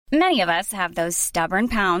Many of us have those stubborn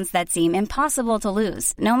pounds that seem impossible to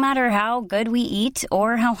lose, no matter how good we eat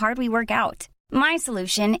or how hard we work out. My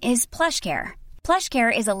solution is PlushCare.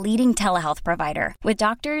 PlushCare is a leading telehealth provider with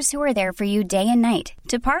doctors who are there for you day and night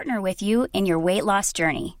to partner with you in your weight loss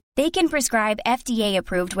journey. They can prescribe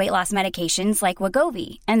FDA-approved weight loss medications like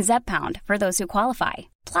Wegovy and Zepbound for those who qualify.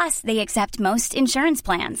 Plus, they accept most insurance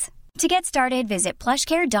plans. To get started, visit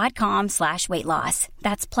plushcare.com/weightloss.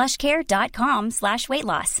 That's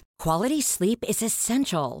plushcare.com/weightloss. Quality sleep is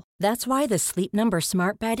essential. That's why the Sleep Number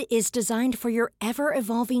Smart Bed is designed for your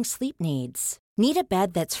ever-evolving sleep needs. Need a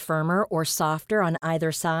bed that's firmer or softer on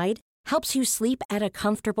either side? Helps you sleep at a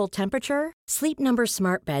comfortable temperature? Sleep Number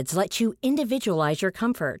Smart Beds let you individualize your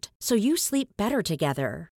comfort, so you sleep better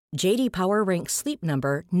together. J.D. Power ranks Sleep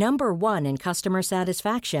Number number 1 in customer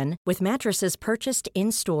satisfaction with mattresses purchased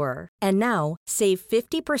in-store. And now, save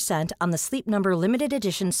 50% on the Sleep Number Limited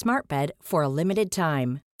Edition Smart Bed for a limited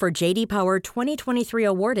time. For J.D. Power 2023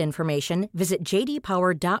 award information, visit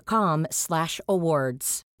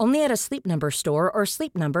jdpower.com/awards. Only at a Sleep Number store or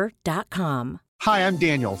sleepnumber.com. Hi, I'm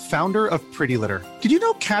Daniel, founder of Pretty Litter. Did you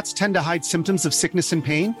know cats tend to hide symptoms of sickness and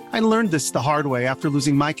pain? I learned this the hard way after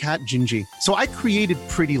losing my cat, Gingy. So I created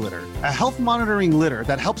Pretty Litter, a health monitoring litter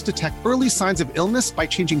that helps detect early signs of illness by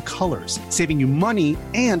changing colors, saving you money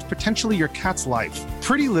and potentially your cat's life.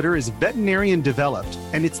 Pretty Litter is veterinarian developed,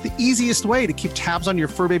 and it's the easiest way to keep tabs on your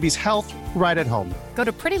fur baby's health right at home. Go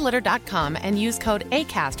to prettylitter.com and use code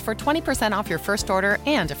ACAST for 20% off your first order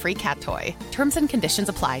and a free cat toy. Terms and conditions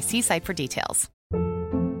apply. See site for details.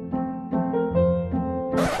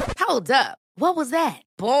 Hold up. What was that?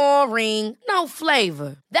 Boring. No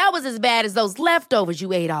flavor. That was as bad as those leftovers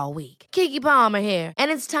you ate all week. Keke Palmer here, and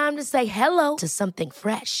it's time to say hello to something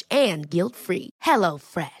fresh and guilt-free. Hello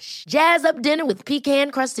Fresh. Jazz up dinner with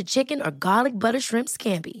pecan-crusted chicken or garlic butter shrimp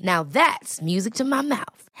scampi. Now that's music to my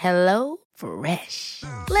mouth. Hello Fresh.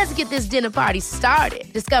 Let's get this dinner party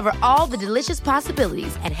started. Discover all the delicious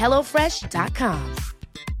possibilities at hellofresh.com.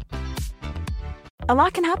 A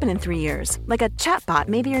lot can happen in 3 years, like a chatbot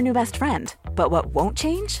may be your new best friend. But what won't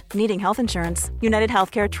change? Needing health insurance. United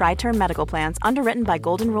Healthcare Tri-Term Medical Plans, underwritten by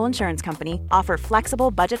Golden Rule Insurance Company, offer flexible,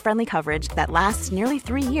 budget-friendly coverage that lasts nearly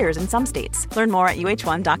 3 years in some states. Learn more at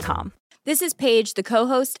uh1.com. This is Paige, the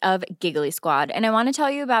co-host of Giggly Squad, and I want to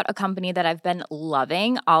tell you about a company that I've been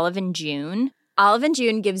loving, Olive & June. Olive &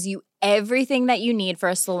 June gives you everything that you need for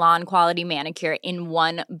a salon-quality manicure in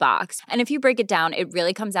one box. And if you break it down, it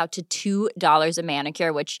really comes out to $2 a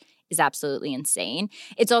manicure, which is absolutely insane.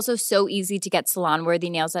 It's also so easy to get salon-worthy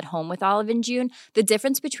nails at home with Olive & June. The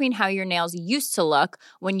difference between how your nails used to look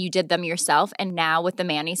when you did them yourself and now with the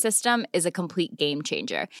Mani system is a complete game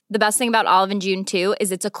changer. The best thing about Olive & June, too,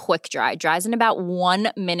 is it's a quick dry. Dries in about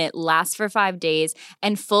 1 minute, lasts for 5 days,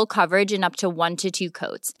 and full coverage in up to 1 to 2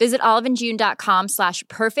 coats. Visit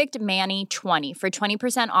oliveandjune.com/perfectmani20 for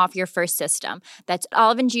 20% off your first system. That's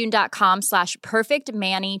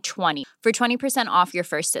oliveandjune.com/perfectmani20 for 20% off your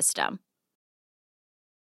first system.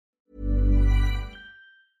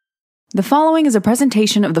 The following is a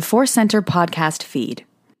presentation of the Force Center podcast feed.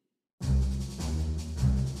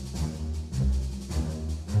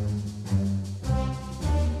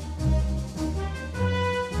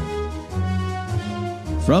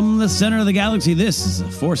 From the center of the galaxy, this is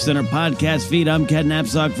the Force Center podcast feed. I'm Ken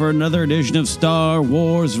Knapsack for another edition of Star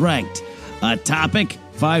Wars Ranked. A topic,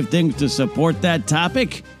 5 things to support that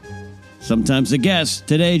topic. Sometimes a guest,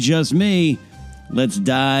 today just me. Let's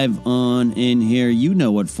dive on in here. You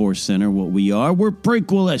know what Force Center, what we are. We're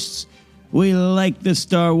prequelists. We like the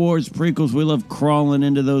Star Wars prequels. We love crawling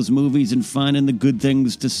into those movies and finding the good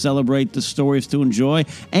things to celebrate, the stories to enjoy,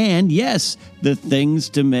 and yes, the things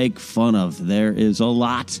to make fun of. There is a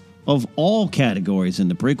lot of all categories in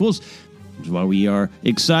the prequels, which is why we are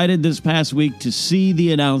excited this past week to see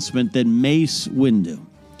the announcement that Mace Windu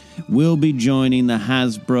will be joining the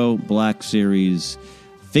Hasbro Black Series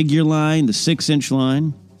figure line, the 6-inch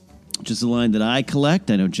line, which is the line that I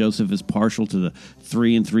collect. I know Joseph is partial to the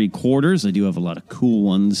 3 3/4. I do have a lot of cool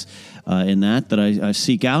ones in that I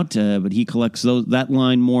seek out, but he collects that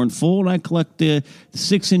line more in full, and I collect the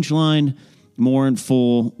 6-inch line more in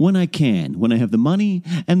full when I can, when I have the money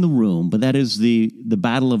and the room. But that is the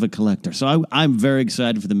battle of a collector. So I'm very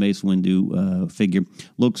excited for the Mace Windu figure.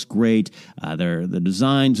 Looks great. The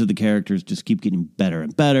designs of the characters just keep getting better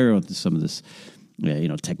and better with some of this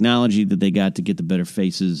technology that they got to get the better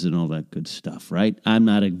faces and all that good stuff, right? I'm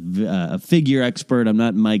not a figure expert. I'm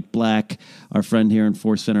not Mike Black, our friend here in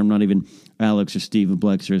Force Center. I'm not even Alex or Steve of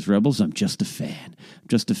Black Series Rebels. I'm just a fan.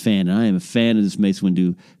 And I am a fan of this Mace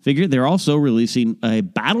Windu figure. They're also releasing a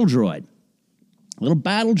battle droid. A little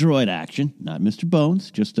battle droid action, not Mr.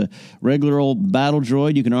 Bones, just a regular old battle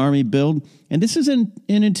droid you can army build. And this is in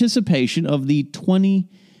anticipation of the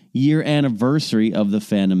 20-year anniversary of The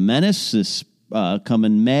Phantom Menace this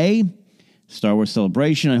coming May. Star Wars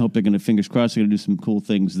Celebration. I hope they're going to, fingers crossed, they're going to do some cool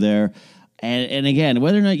things there. And again,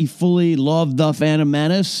 whether or not you fully love The Phantom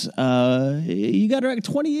Menace, you got to reckon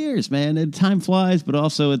 20 years, man. And time flies, but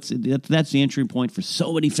also that's the entry point for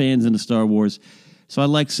so many fans into Star Wars. So I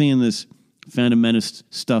like seeing this Phantom Menace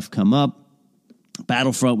stuff come up.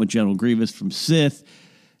 Battlefront with General Grievous from Sith.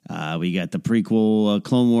 We got the prequel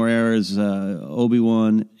Clone War eras,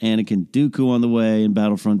 Obi-Wan, Anakin, Dooku on the way in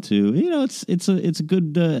Battlefront 2. You know, it's a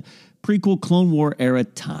good prequel Clone War era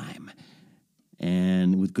time,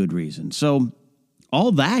 and with good reason. So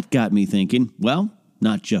all that got me thinking, well,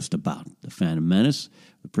 not just about the Phantom Menace,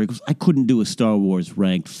 the prequels. I couldn't do a Star Wars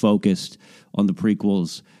ranked focused on the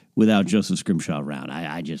prequels without Joseph Scrimshaw around.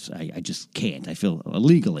 I just can't. I feel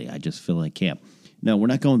illegally. I just feel I can't. No, we're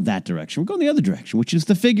not going that direction. We're going the other direction, which is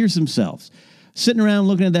the figures themselves. Sitting around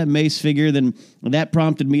looking at that Mace figure, then that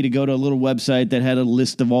prompted me to go to a little website that had a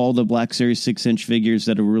list of all the Black Series 6-inch figures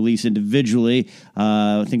that are released individually.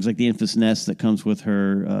 Things like the Enfys Nest that comes with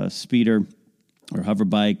her speeder or hover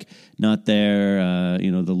bike, not there.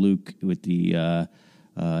 The Luke with the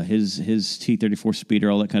his T-34 speeder,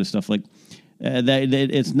 all that kind of stuff. Like that,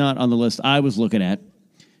 it's not on the list I was looking at.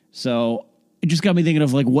 So it just got me thinking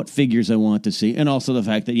of like what figures I want to see, and also the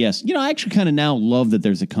fact that yes, I actually kind of now love that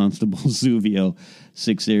there's a Constable Zuvio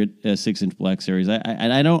 6-inch Black Series.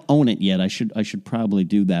 I don't own it yet. I should probably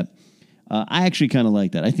do that. I actually kind of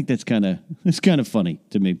like that. I think it's kind of funny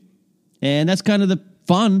to me, and that's kind of the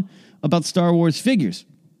fun about Star Wars figures.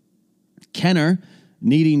 Kenner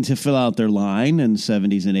needing to fill out their line in the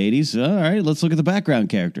 70s and 80s. All right, let's look at the background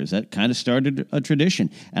characters. That kind of started a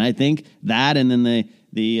tradition, and I think that, and then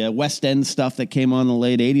the West End stuff that came on in the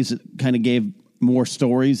late 80s kind of gave more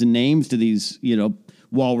stories and names to these,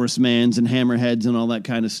 Walrus Mans and Hammerheads and all that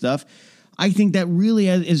kind of stuff. I think that really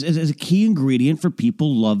is a key ingredient for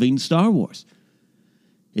people loving Star Wars.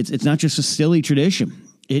 It's not just a silly tradition.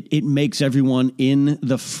 It makes everyone in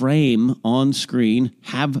the frame on screen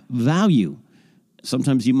have value.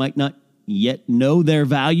 Sometimes you might not yet know their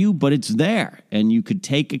value, but it's there. And you could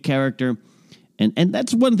take a character. And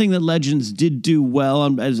that's one thing that Legends did do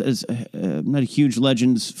well. As not a huge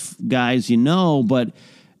Legends guys, but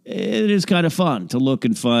it is kind of fun to look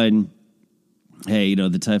and find, hey,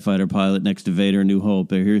 the TIE Fighter pilot next to Vader, New Hope.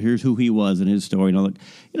 Here's who he was and his story and all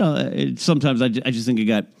that. Sometimes I just think you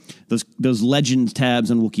got those Legends tabs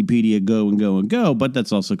on Wikipedia go and go and go. But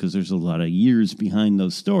that's also because there's a lot of years behind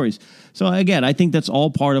those stories. So again, I think that's all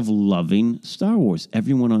part of loving Star Wars.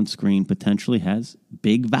 Everyone on screen potentially has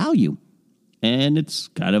big value. And it's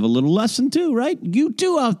kind of a little lesson too, right? You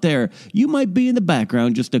too out there. You might be in the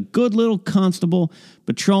background, just a good little constable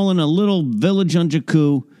patrolling a little village on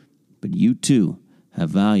Jakku, but you too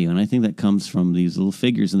have value. And I think that comes from these little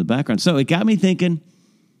figures in the background. So it got me thinking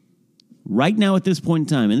right now at this point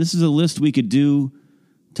in time, and this is a list we could do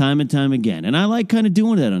time and time again. And I like kind of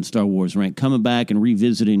doing that on Star Wars Rank, coming back and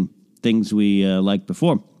revisiting things we liked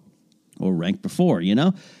before or ranked before,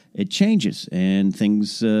 It changes and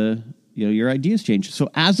things... your ideas change. So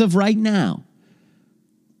as of right now,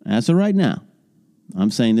 I'm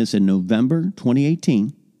saying this in November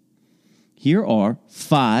 2018, here are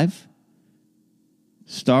 5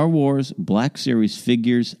 Star Wars Black Series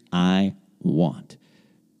figures I want.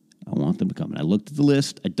 I want them to come. And I looked at the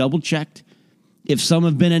list. I double-checked. If some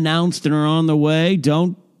have been announced and are on the way,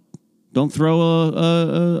 don't throw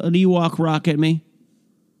an Ewok rock at me.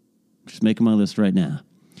 Just making my list right now.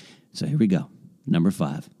 So here we go. Number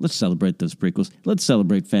 5. Let's celebrate those prequels. Let's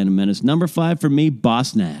celebrate Phantom Menace. Number 5 for me,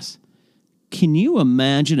 Boss Nass. Can you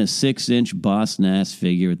imagine a 6-inch Boss Nass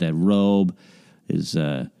figure with that robe, his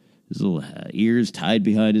little ears tied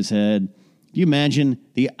behind his head? Can you imagine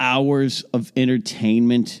the hours of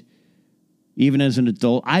entertainment? Even as an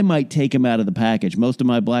adult, I might take him out of the package. Most of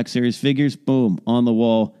my Black Series figures, boom, on the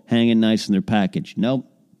wall, hanging nice in their package.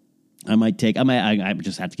 Nope. I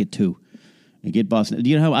just have to get 2. And get Boss Nass. Do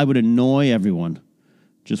you know how I would annoy everyone?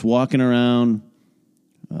 Just walking around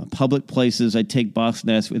public places, I'd take Boss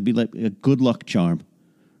Nass. It would be like a good luck charm.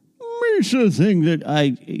 It's the thing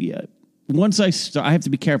that once I start, I have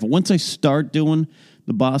to be careful. Once I start doing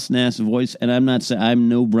the Boss Nass voice, and I'm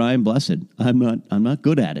no Brian Blessed. I'm not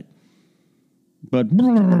good at it. But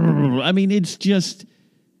it's just,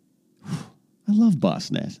 I love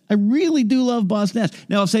Boss Nass. I really do love Boss Nass.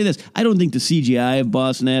 Now, I'll say this. I don't think the CGI of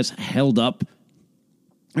Boss Nass held up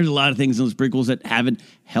There's a lot of things in those prequels that haven't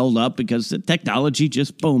held up because the technology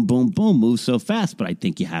just boom, boom, boom moves so fast. But I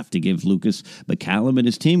think you have to give Lucas McCallum and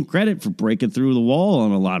his team credit for breaking through the wall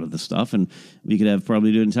on a lot of the stuff. And we could have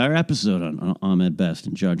probably do an entire episode on Ahmed Best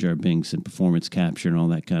and Jar Jar Binks and performance capture and all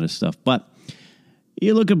that kind of stuff. But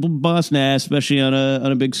you look at Boss Nass, especially on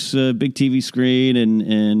a big TV screen and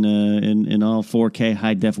in all 4K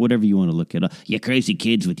high def, whatever you want to look at. You crazy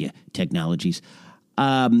kids with your technologies.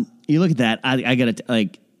 You look at that. I got to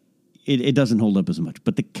like. It doesn't hold up as much.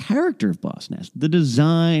 But the character of Boss Nass, the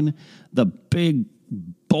design, the big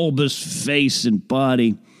bulbous face and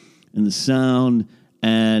body, and the sound,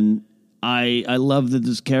 and I love that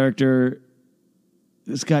this character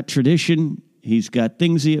has got tradition. He's got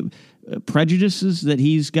things, prejudices that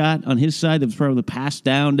he's got on his side that's probably passed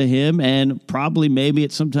down to him, and probably maybe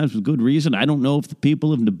it's sometimes with good reason. I don't know if the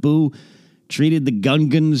people of Naboo treated the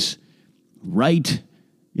Gungans right.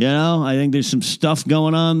 You know, I think there's some stuff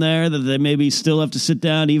going on there that they maybe still have to sit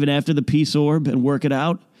down even after the Peace Orb and work it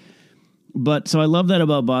out. But so I love that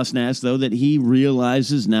about Boss Nass, though, that he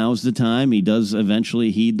realizes now's the time. He does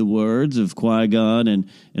eventually heed the words of Qui-Gon and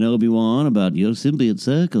Obi-Wan about, symbiote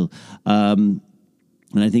circle. And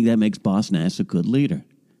I think that makes Boss Nass a good leader.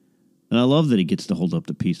 And I love that he gets to hold up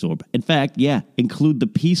the Peace Orb. In fact, include the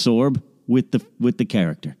Peace Orb with the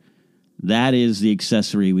character. That is the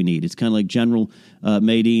accessory we need. It's kind of like General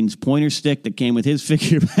Madine's pointer stick that came with his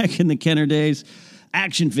figure back in the Kenner days.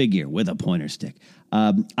 Action figure with a pointer stick.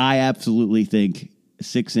 I absolutely think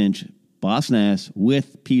 6-inch Boss Nass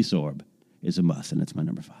with Peace Orb is a must, and that's my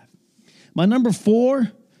number 5. My number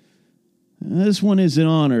 4, this one is in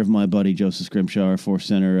honor of my buddy Joseph Scrimshaw, our Force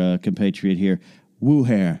Center compatriot here. Wu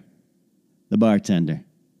Hare, the bartender.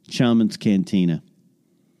 Chalmun's Cantina.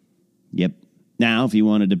 Yep. Now, if you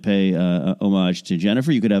wanted to pay homage to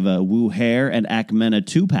Jennifer, you could have a Wu Hare and Akmena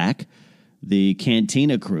 2-pack, the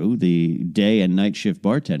Cantina crew, the day and night shift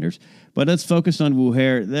bartenders. But let's focus on Wu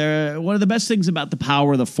Hare. One of the best things about the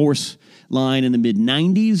Power of the Force line in the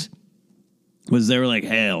mid-'90s was they were like,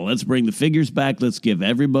 hell, let's bring the figures back. Let's give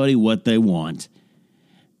everybody what they want.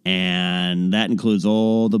 And that includes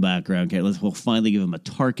all the background characters. We'll finally give them a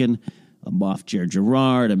Tarkin, a Moff Jar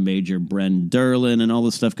Gerard, a Major Bren Durlin, and all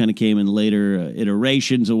this stuff kind of came in later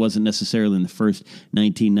iterations. It wasn't necessarily in the first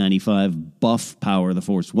 1995 buff Power of the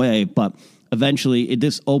Force wave, but eventually it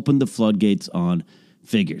just opened the floodgates on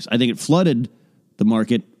figures. I think it flooded the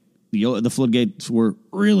market. The floodgates were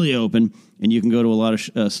really open, and you can go to a lot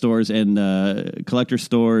of stores and collector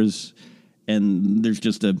stores, and there's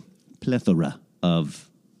just a plethora of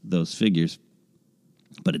those figures.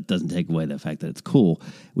 But it doesn't take away the fact that it's cool,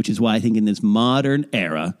 which is why I think in this modern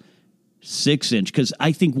era, 6-inch, because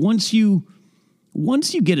I think once you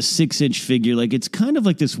get a 6-inch figure, like it's kind of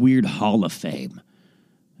like this weird Hall of Fame.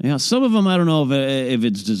 Some of them, I don't know if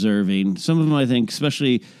it's deserving. Some of them, I think,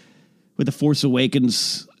 especially with The Force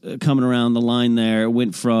Awakens coming around the line there, it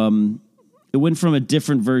went from a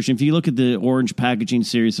different version. If you look at the orange packaging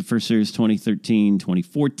series, the first series, 2013,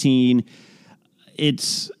 2014,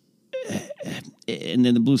 and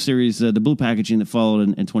then the blue series, the blue packaging that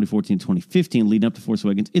followed in 2014, 2015, leading up to Force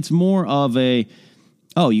Awakens, it's more of you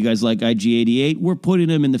guys like IG-88? We're putting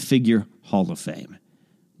them in the figure Hall of Fame.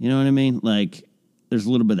 You know what I mean? Like, there's a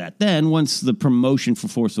little bit of that. Then, once the promotion for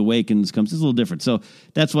Force Awakens comes, it's a little different. So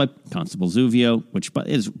that's why Constable Zuvio, which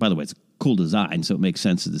is, by the way, it's a cool design, so it makes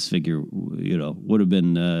sense that this figure, would have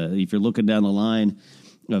been, if you're looking down the line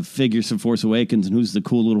of figures from Force Awakens and who's the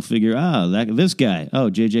cool little figure, this guy. Oh,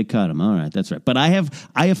 J.J. Cottam. All right, that's right. But I have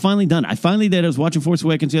finally done it. I finally did. I was watching Force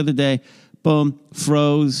Awakens the other day. Boom,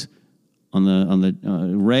 froze on the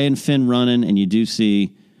Rey and Finn running, and you do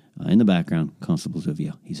see in the background Constable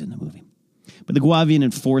Zuvio. He's in the movie. But the Guavian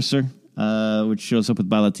Enforcer, which shows up with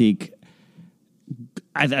Balatik,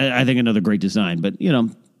 I think another great design. But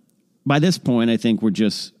by this point, I think we're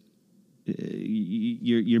just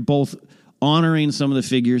you're both honoring some of the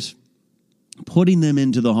figures, putting them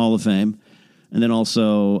into the Hall of Fame, and then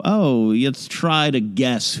also, let's try to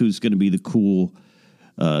guess who's going to be the cool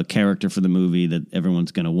character for the movie that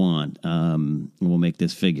everyone's going to want. We'll make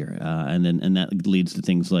this figure, and that leads to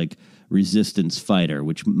things like Resistance Fighter,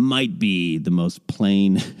 which might be the most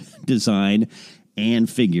plain design and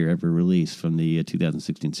figure ever released from the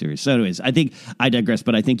 2016 series. So anyways, I think I digress,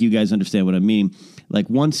 but I think you guys understand what I mean. Like,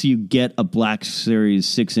 once you get a Black Series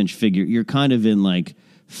 6-inch figure, you're kind of in, like,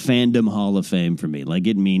 fandom Hall of Fame for me. Like,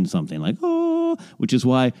 it means something. Like, which is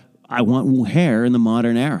why I want Wu Hare in the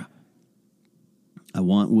modern era. I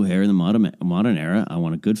want Wu Hare in the modern era. I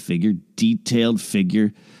want a good figure, detailed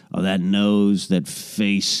figure of that nose, that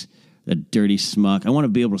face, that dirty smuck. I want to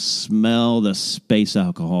be able to smell the space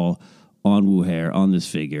alcohol on Wuher, on this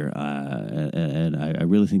figure, and I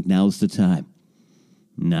really think now's the time.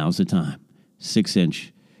 Now's the time.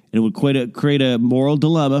 6-inch. And it would create a moral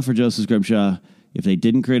dilemma for Joseph Grimshaw if they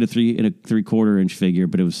didn't create a 3.25 inch figure,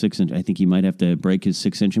 but it was 6-inch. I think he might have to break his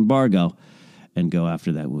 6-inch embargo and go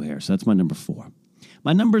after that Wuher. So that's my number 4.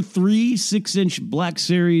 My number 3 6-inch Black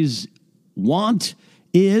Series want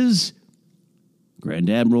is Grand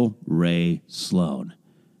Admiral Rae Sloane.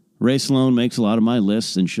 Rae Sloane makes a lot of my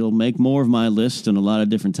lists, and she'll make more of my lists on a lot of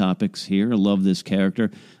different topics here. I love this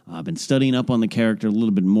character. I've been studying up on the character a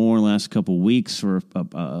little bit more the last couple of weeks for a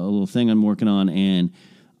little thing I'm working on, and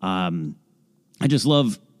I just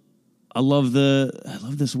love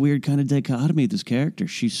this weird kind of dichotomy of this character.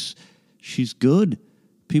 She's good.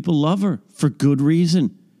 People love her for good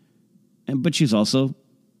reason, but she's also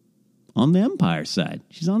on the Empire side.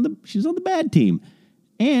 She's on the bad team,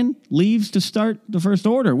 and leaves to start the First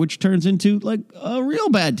Order, which turns into like a real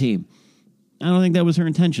bad team. I don't think that was her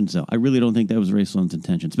intentions, though. I really don't think that was Rae Sloane's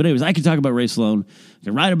intentions. But anyways, I could talk about Rae Sloane, I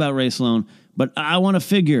could write about Rae Sloane, but I want a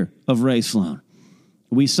figure of Rae Sloane.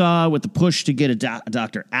 We saw with the push to get a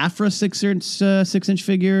Dr. Aphra 6-inch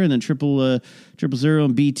figure, and then 000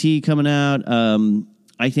 and BT coming out.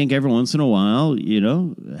 I think every once in a while,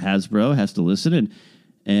 Hasbro has to listen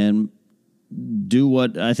and do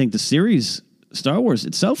what I think the series Star Wars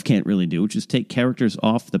itself can't really do, which is take characters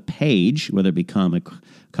off the page, whether it be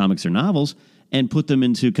comics or novels, and put them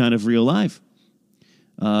into kind of real life.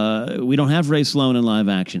 We don't have Rae Sloane in live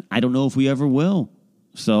action. I don't know if we ever will.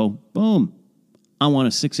 So, boom. I want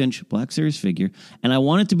a 6-inch Black Series figure, and I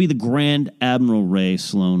want it to be the Grand Admiral Rae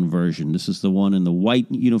Sloane version. This is the one in the white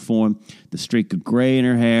uniform, the streak of gray in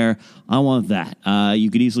her hair. I want that.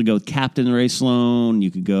 You could easily go with Captain Rae Sloane.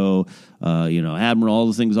 You could go, Admiral, all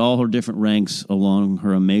the things, all her different ranks along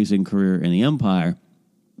her amazing career in the Empire.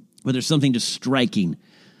 But there's something just striking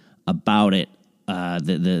about it.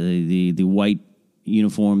 The white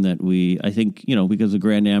uniform that I think, because of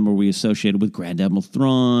Grand Admiral, we associated with Grand Admiral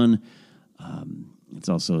Thrawn. It's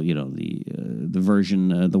also, the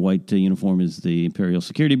version, the white uniform is the Imperial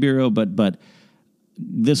Security Bureau, but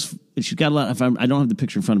this, she's got a lot, I don't have the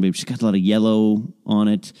picture in front of me, but she's got a lot of yellow on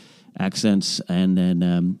it, accents, and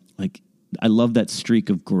then, I love that streak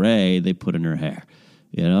of gray they put in her hair,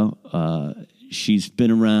 she's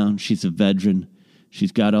been around, she's a veteran,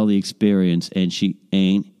 she's got all the experience, and she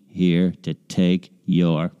ain't here to take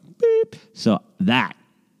your beep. So that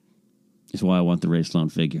is why I want the Rae Sloane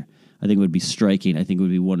figure. I think it would be striking. I think it would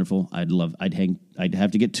be wonderful. I'd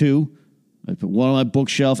have to get 2. I'd put one on my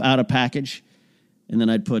bookshelf out of package, and then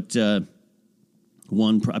I'd put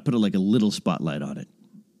one. I put like a little spotlight on it.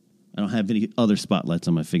 I don't have any other spotlights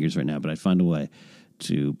on my figures right now, but I'd find a way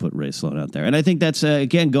to put Rae Sloane out there. And I think that's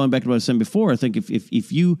again going back to what I was saying before. I think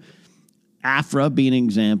if you Aphra being an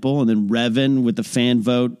example, and then Revan with the fan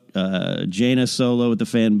vote, Jaina Solo with the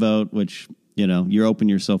fan vote, which you're opening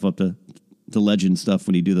yourself up to legend stuff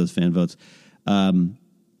when you do those fan votes.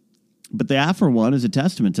 But the Aphra one is a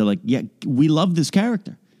testament to we love this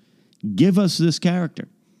character. Give us this character.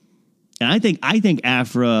 And I think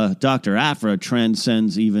Aphra, Dr. Aphra,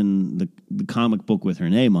 transcends even the comic book with her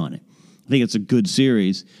name on it. I think it's a good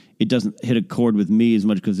series. It doesn't hit a chord with me as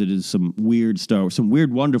much because it is some weird Star Wars, some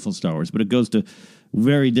weird, wonderful Star Wars, but it goes to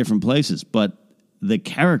very different places. But the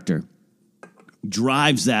character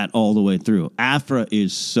drives that all the way through. Aphra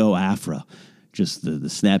is so Aphra. Just the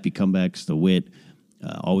snappy comebacks, the wit,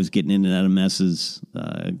 always getting in and out of messes,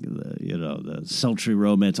 the sultry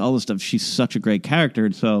romance, all this stuff. She's such a great character.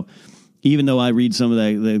 And so even though I read some of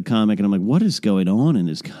the comic and I'm like, what is going on in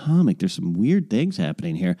this comic? There's some weird things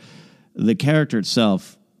happening here. The character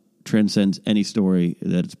itself transcends any story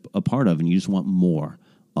that it's a part of, and you just want more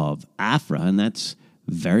of Aphra, and that's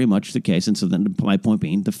very much the case. And so then my point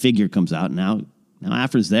being, the figure comes out, and now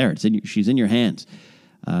Aphra's there. She's in your hands.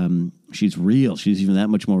 She's real. She's even that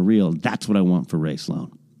much more real. That's what I want for Rae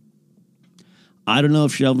Sloane. I don't know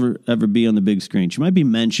if she'll ever be on the big screen. She might be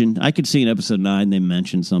mentioned. I could see in episode 9 they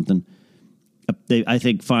mentioned something. I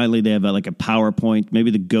think finally they have a PowerPoint.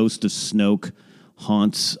 Maybe the ghost of Snoke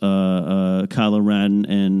haunts Kylo Ren,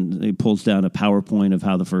 and he pulls down a PowerPoint of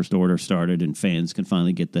how the First Order started, and fans can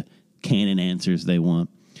finally get the canon answers they want.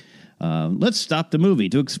 Let's stop the movie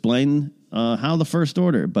to explain how the First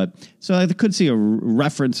Order. So I could see a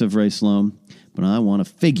reference of Rae Sloane, but I want a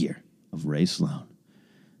figure of Rae Sloane.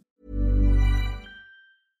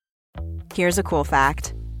 Here's a cool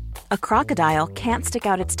fact. A crocodile can't stick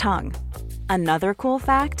out its tongue. Another cool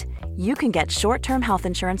fact, you can get short-term health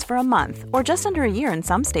insurance for a month or just under a year in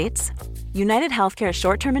some states. United Healthcare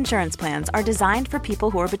short-term insurance plans are designed for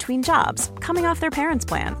people who are between jobs, coming off their parents'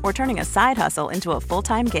 plan, or turning a side hustle into a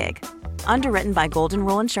full-time gig. Underwritten by Golden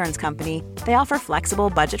Rule Insurance Company, they offer flexible,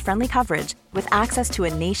 budget-friendly coverage with access to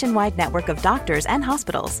a nationwide network of doctors and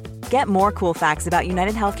hospitals. Get more cool facts about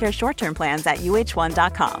United Healthcare short-term plans at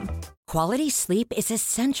uh1.com. Quality sleep is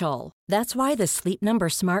essential. That's why the Sleep Number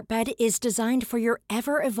Smart Bed is designed for your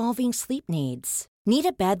ever-evolving sleep needs. Need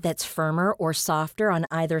a bed that's firmer or softer on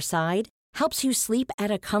either side? Helps you sleep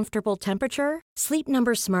at a comfortable temperature? Sleep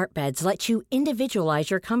Number Smart Beds let you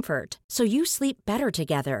individualize your comfort so you sleep better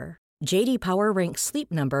together. J.D. Power ranks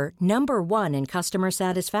Sleep Number number 1 in customer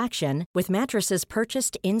satisfaction with mattresses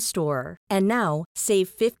purchased in-store. And now, save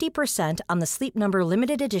 50% on the Sleep Number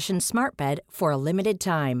Limited Edition Smart Bed for a limited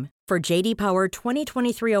time. For J.D. Power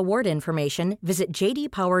 2023 award information, visit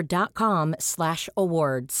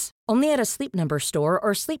jdpower.com/awards. Only at a Sleep Number store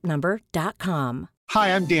or sleepnumber.com.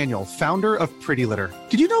 Hi, I'm Daniel, founder of Pretty Litter.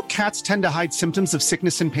 Did you know cats tend to hide symptoms of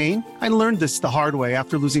sickness and pain? I learned this the hard way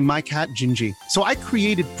after losing my cat, Gingy. So I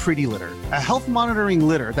created Pretty Litter, a health monitoring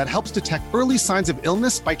litter that helps detect early signs of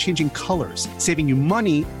illness by changing colors, saving you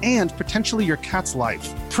money and potentially your cat's life.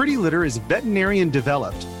 Pretty Litter is veterinarian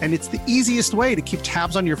developed, and it's the easiest way to keep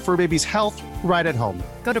tabs on your fur baby's health right at home.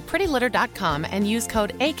 Go to prettylitter.com and use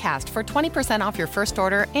code ACAST for 20% off your first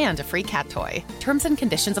order and a free cat toy. Terms and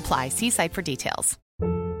conditions apply. See site for details.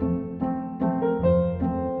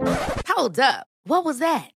 Hold up. What was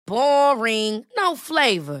that? Boring. No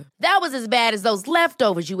flavor. That was as bad as those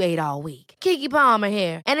leftovers you ate all week. Keke Palmer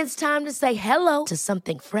here, and it's time to say hello to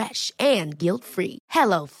something fresh and guilt-free.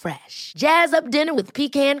 Hello Fresh. Jazz up dinner with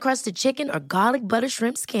pecan-crusted chicken or garlic butter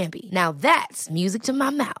shrimp scampi. Now that's music to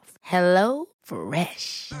my mouth. Hello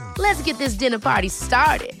Fresh. Let's get this dinner party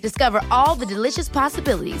started. Discover all the delicious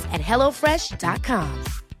possibilities at HelloFresh.com.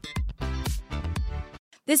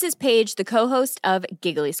 This is Paige, the co-host of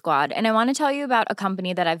Giggly Squad, and I want to tell you about a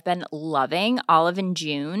company that I've been loving, Olive &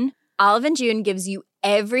 June. Olive & June gives you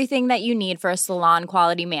everything that you need for a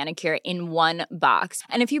salon-quality manicure in one box.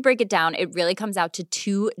 And if you break it down, it really comes out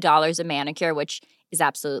to $2 a manicure, which is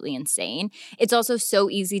absolutely insane. It's also so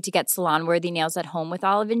easy to get salon-worthy nails at home with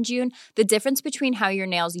Olive & June. The difference between how your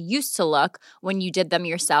nails used to look when you did them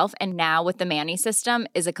yourself and now with the Mani system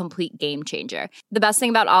is a complete game changer. The best thing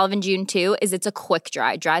about Olive & June, too, is it's a quick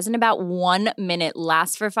dry. Dries in about 1 minute,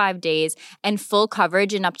 lasts for 5 days, and full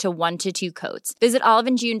coverage in up to 1 to 2 coats. Visit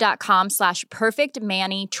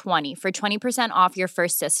oliveandjune.com/perfectmani20 for 20% off your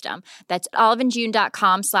first system. That's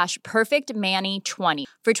oliveandjune.com/perfectmani20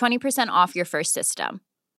 for 20% off your first system.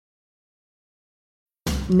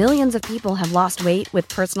 Millions of people have lost weight with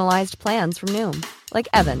personalized plans from Noom. Like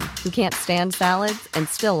Evan, who can't stand salads and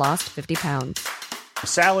still lost 50 pounds.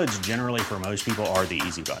 Salads generally for most people are the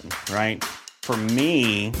easy button, right? For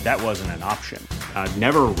me, that wasn't an option. I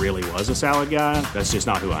never really was a salad guy. That's just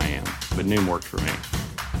not who I am. But Noom worked for me.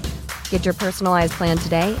 Get your personalized plan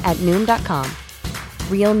today at Noom.com.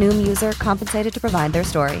 Real Noom user compensated to provide their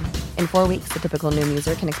story. In 4 weeks, the typical Noom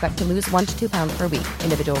user can expect to lose 1 to 2 pounds per week.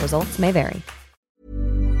 Individual results may vary.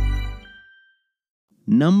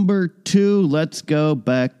 Number 2, let's go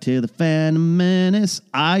back to the Phantom Menace.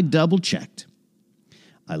 I double-checked.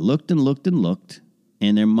 I looked and looked and looked,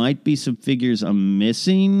 and there might be some figures I'm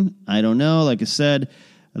missing. I don't know. Like I said,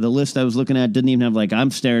 the list I was looking at didn't even have,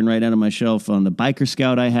 I'm staring right out of my shelf on the Biker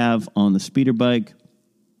Scout I have, on the speeder bike,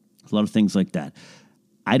 a lot of things like that.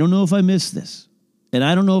 I don't know if I missed this. And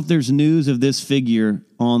I don't know if there's news of this figure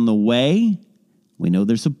on the way. We know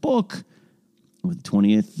there's a book with the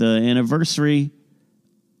 20th anniversary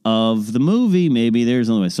of the movie. Maybe there's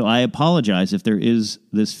another way. So I apologize if there is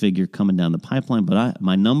this figure coming down the pipeline. But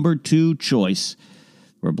my number 2 choice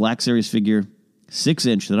for a Black Series figure,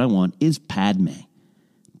 6-inch that I want, is Padme.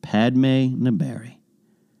 Padme Naberi.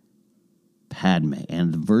 Padme.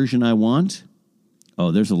 And the version I want,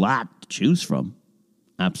 there's a lot to choose from.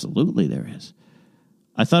 Absolutely there is.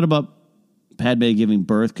 I thought about Padme giving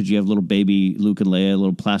birth. Could you have little baby Luke and Leia,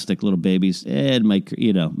 little plastic little babies? It might,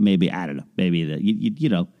 maybe, I don't know, maybe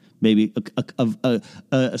that, maybe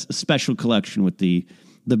a special collection with the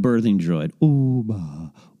birthing droid.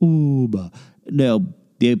 Ooba. No,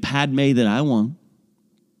 the Padme that I want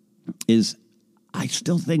is, I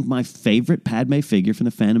still think my favorite Padme figure from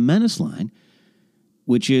the Phantom Menace line,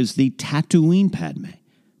 which is the Tatooine Padme,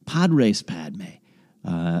 Pod Race Padme.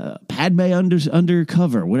 Padme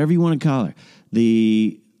undercover, whatever you want to call her.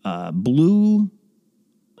 The blue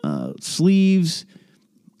sleeves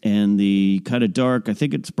and the kind of dark, I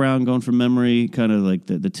think it's brown going from memory, kind of like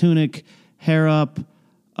the tunic, hair up,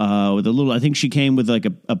 with a little, I think she came with like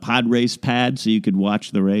a pod race pad so you could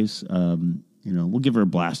watch the race. We'll give her a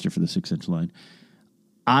blaster for the 6-inch line.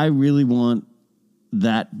 I really want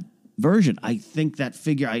that version. I think that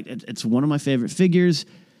figure, it's one of my favorite figures.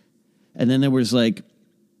 And then there was like,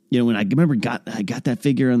 when I remember I got that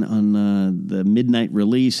figure on the midnight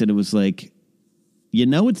release, and it was like,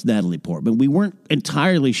 it's Natalie Portman. We weren't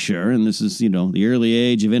entirely sure, and this is, the early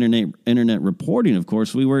age of internet reporting, of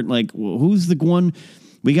course. We weren't like, well, who's the one?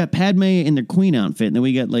 We got Padme in their queen outfit, and then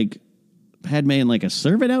we got like Padme in like a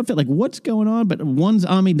servant outfit. Like, what's going on? But one's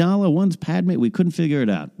Amidala, one's Padme. We couldn't figure it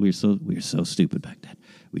out. We were so stupid back then.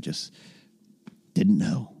 We just didn't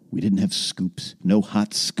know. We didn't have scoops. No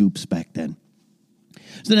hot scoops back then.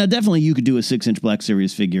 So now definitely you could do a 6-inch Black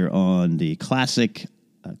Series figure on the classic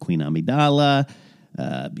Queen Amidala.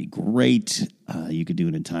 Be great. You could do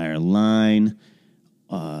an entire line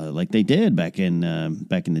like they did back in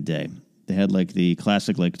the day. They had like the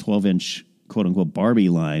classic like 12-inch quote unquote Barbie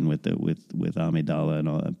line with Amidala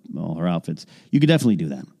and all her outfits. You could definitely do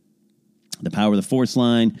that. The Power of the Force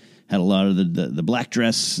line had a lot of the black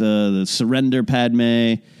dress, the surrender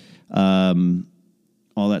Padme,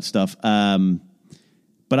 all that stuff.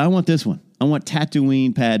 But I want this one. I want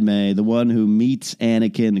Tatooine Padme, the one who meets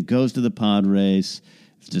Anakin and goes to the pod race,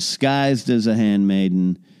 disguised as a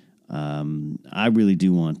handmaiden. I really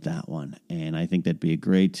do want that one. And I think that'd be a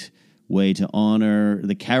great way to honor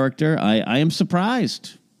the character. I am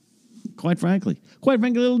surprised, quite frankly. A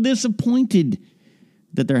little disappointed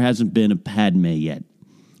that there hasn't been a Padme yet.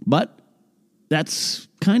 But that's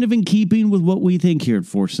kind of in keeping with what we think here at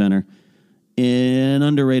Force Center. An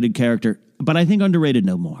underrated character. But I think underrated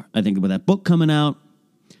no more. I think with that book coming out,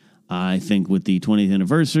 I think with the 20th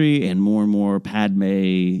anniversary and more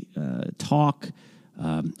Padme talk,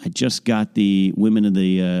 I just got the Women of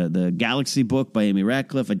the Galaxy book by Amy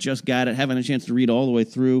Ratcliffe. I just got it. Haven't had a chance to read all the way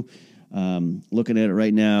through. Looking at it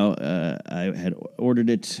right now. I had ordered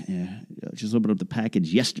it. Just opened up the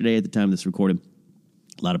package yesterday at the time of this recording.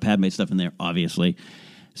 A lot of Padme stuff in there, obviously.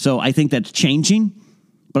 So I think that's changing.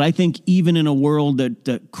 But I think even in a world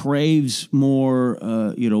that craves more,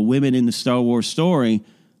 women in the Star Wars story,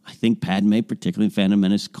 I think Padme, particularly in Phantom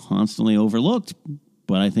Menace, constantly overlooked.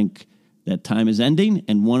 But I think that time is ending,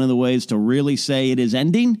 and one of the ways to really say it is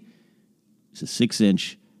ending is a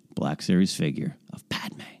 6-inch Black Series figure of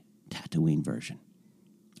Padme, Tatooine version.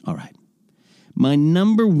 All right. My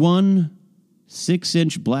number one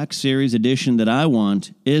 6-inch Black Series edition that I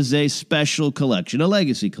want is a special collection, a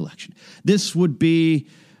legacy collection. This would be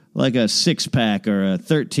like a 6-pack or a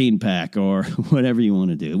 13-pack or whatever you want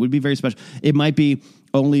to do. It would be very special. It might be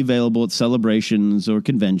only available at celebrations or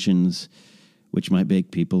conventions, which might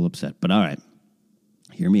make people upset. But all right,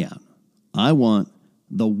 hear me out. I want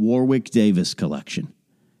the Warwick Davis collection.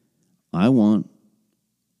 I want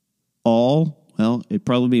it'd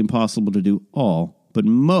probably be impossible to do all, but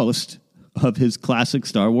most of his classic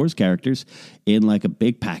Star Wars characters in like a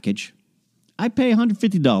big package. I'd pay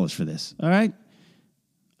 $150 for this, all right?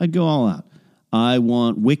 I'd go all out. I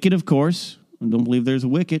want Wicket, of course. I don't believe there's a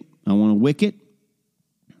Wicket. I want a Wicket.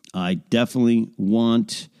 I definitely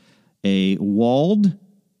want a Wald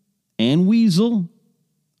and Weasel.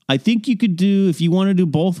 I think you could do, if you want to do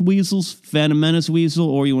both Weasels, Phantom Menace Weasel,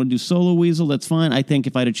 or you want to do Solo Weasel, that's fine. I think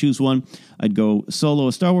if I had to choose one, I'd go Solo,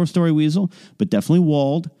 a Star Wars story Weasel, but definitely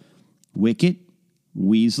Wald, Wicket,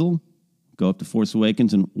 Weasel, go up to Force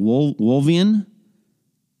Awakens, and Wolvian,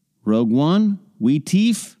 Rogue One, Wee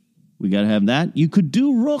Teef, we got to have that. You could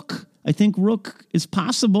do Rook. I think Rook is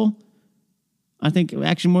possible. I think,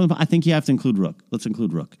 actually, I think you have to include Rook. Let's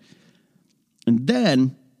include Rook. And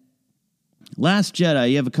then, Last Jedi,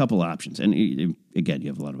 you have a couple options. And again, you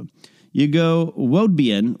have a lot of them. You go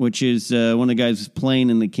Wodbian, which is one of the guys playing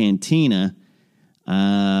in the cantina.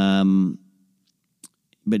 But,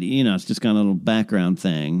 it's just kind of a little background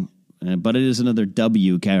thing. But it is another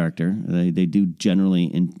W character. They do generally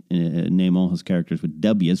name all his characters with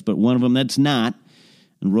W's, but one of them that's not,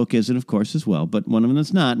 and Rook isn't, of course, as well, but one of them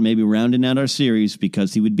that's not, maybe rounding out our series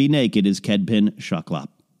because he would be naked, is Kedpin Shoklop,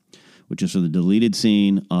 which is from the deleted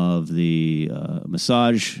scene of the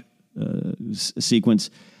massage sequence.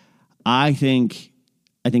 I think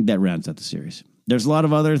that rounds out the series. There's a lot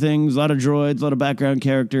of other things, a lot of droids, a lot of background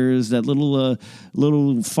characters, that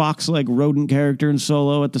little fox-like rodent character in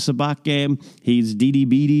Solo at the Sabacc game. He's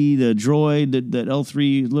DD-BD, the droid that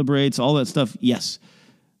L3 liberates, all that stuff, yes.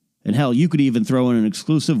 And hell, you could even throw in an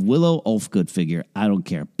exclusive Willow Ulfgood figure. I don't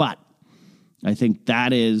care. But I think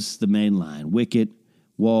that is the main line. Wicket,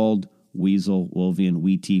 Wald, Weasel, Wolvian,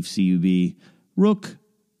 Wee Teef, CUB, Rook,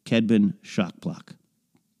 Kedpin, Shockblock.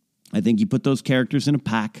 I think you put those characters in a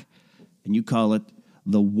pack, and you call it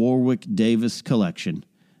the Warwick Davis Collection,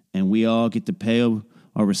 and we all get to pay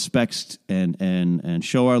our respects and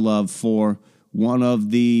show our love for one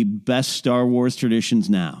of the best Star Wars traditions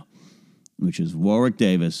now, which is Warwick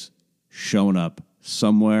Davis showing up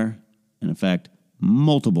somewhere and in fact,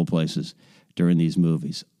 multiple places during these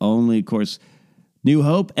movies. Only, of course, New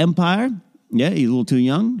Hope, Empire. Yeah, he's a little too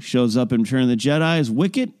young. Shows up in Return of the Jedi as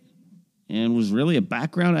Wicket and was really a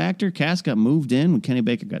background actor. Cast got moved in when Kenny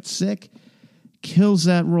Baker got sick. Kills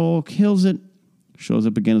that role, kills it. Shows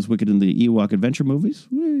up again as Wicket in the Ewok Adventure movies.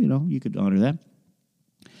 You know, you could honor that.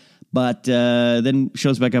 But then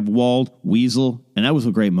shows back up Wald, Weasel, and that was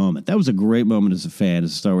a great moment. That was a great moment as a fan,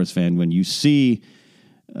 as a Star Wars fan, when you see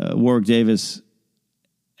Warwick Davis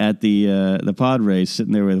at the pod race,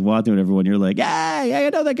 sitting there with Watto and everyone. You're like, yeah, I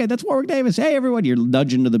know that guy. That's Warwick Davis. Hey, everyone. You're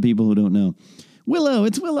nudging to the people who don't know. Willow,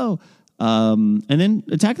 it's Willow. And then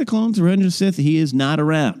Attack the Clones, Revenge of the Sith, he is not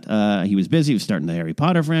around. He was busy. He was starting the Harry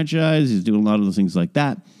Potter franchise. He's doing a lot of those things like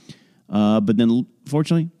that. But then,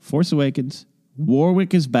 fortunately, Force Awakens,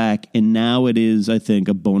 Warwick is back, and now it is, I think,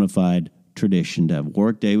 a bona fide tradition to have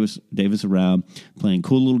Warwick Davis around, playing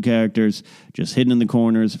cool little characters, just hidden in the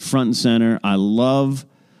corners, front and center. I love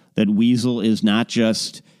that Weasel is not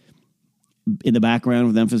just in the background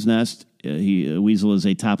with Enfys Nest. Weasel is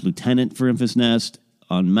a top lieutenant for Enfys Nest,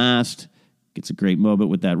 unmasked, gets a great moment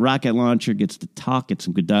with that rocket launcher, gets to talk, gets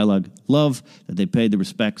some good dialogue. Love that they paid the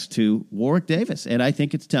respects to Warwick Davis, and I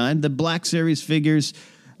think it's time. The Black Series figures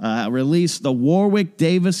release the Warwick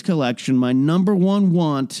Davis collection, my number one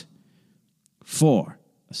want for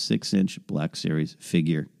a 6-inch Black Series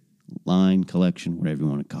figure line, collection, whatever you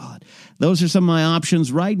want to call it. Those are some of my options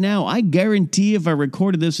right now. I guarantee if I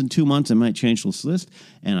recorded this in 2 months, I might change this list,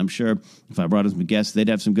 and I'm sure if I brought in some guests, they'd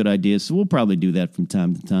have some good ideas, so we'll probably do that from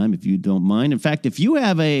time to time if you don't mind. In fact, if you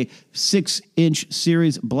have a 6-inch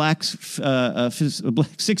series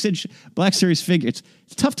 6-inch Black Series figure, it's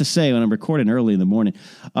tough to say when I'm recording early in the morning.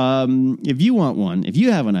 If you want one, if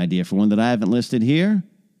you have an idea for one that I haven't listed here,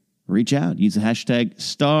 reach out. Use the hashtag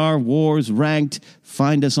Star Wars Ranked.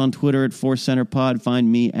 Find us on Twitter at Force Center Pod. Find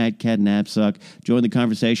me at Cat Napsuck. Join the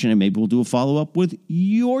conversation, and maybe we'll do a follow-up with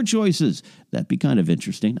your choices. That'd be kind of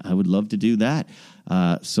interesting. I would love to do that.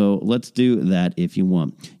 So let's do that if you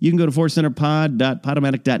want. You can go to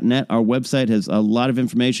forcecenterpod.podomatic.net. Our website has a lot of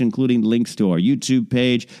information, including links to our YouTube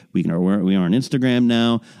page. We are on Instagram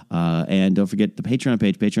now. And don't forget the Patreon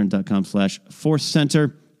page,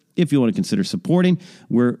 patreon.com/forcecenter. If you want to consider supporting,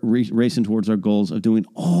 we're racing towards our goals of doing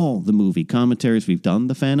all the movie commentaries. We've done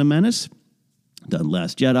The Phantom Menace, done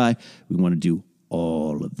Last Jedi. We want to do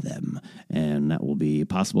all of them, and that will be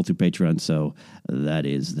possible through Patreon, so that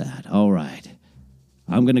is that. All right.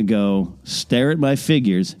 I'm going to go stare at my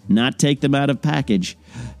figures, not take them out of package,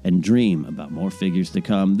 and dream about more figures to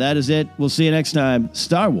come. That is it. We'll see you next time.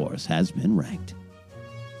 Star Wars has been ranked.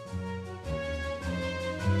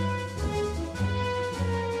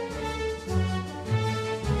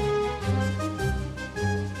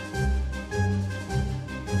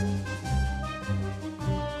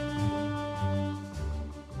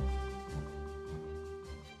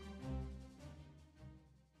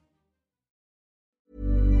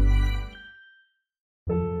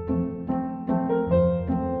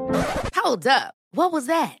 Hold up. What was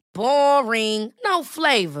that? Boring. No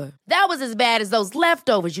flavor. That was as bad as those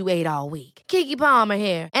leftovers you ate all week. Keke Palmer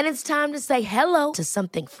here, and it's time to say hello to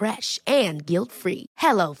something fresh and guilt-free.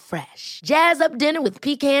 Hello Fresh. Jazz up dinner with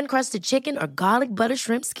pecan-crusted chicken or garlic butter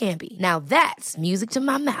shrimp scampi. Now that's music to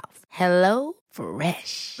my mouth. Hello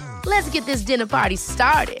Fresh. Let's get this dinner party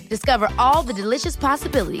started. Discover all the delicious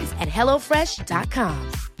possibilities at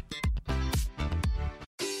hellofresh.com.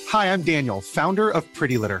 Hi, I'm Daniel, founder of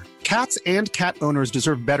Pretty Litter. Cats and cat owners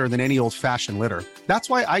deserve better than any old-fashioned litter. That's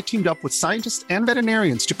why I teamed up with scientists and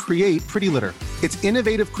veterinarians to create Pretty Litter. Its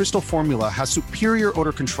innovative crystal formula has superior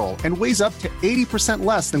odor control and weighs up to 80%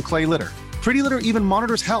 less than clay litter. Pretty Litter even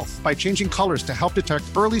monitors health by changing colors to help detect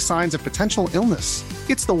early signs of potential illness.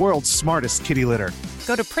 It's the world's smartest kitty litter.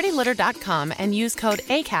 Go to prettylitter.com and use code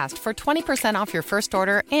ACAST for 20% off your first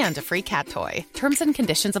order and a free cat toy. Terms and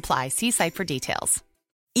conditions apply. See site for details.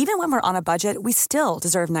 Even when we're on a budget, we still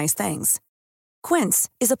deserve nice things. Quince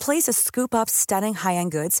is a place to scoop up stunning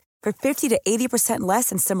high-end goods for 50 to 80%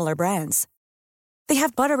 less than similar brands. They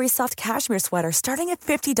have buttery soft cashmere sweaters starting at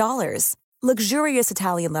 $50, luxurious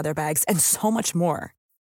Italian leather bags, and so much more.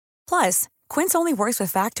 Plus, Quince only works with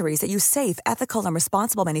factories that use safe, ethical, and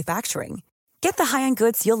responsible manufacturing. Get the high-end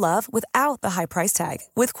goods you'll love without the high price tag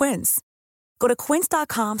with Quince. Go to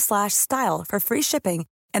quince.com/style for free shipping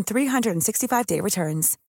and 365-day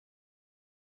returns.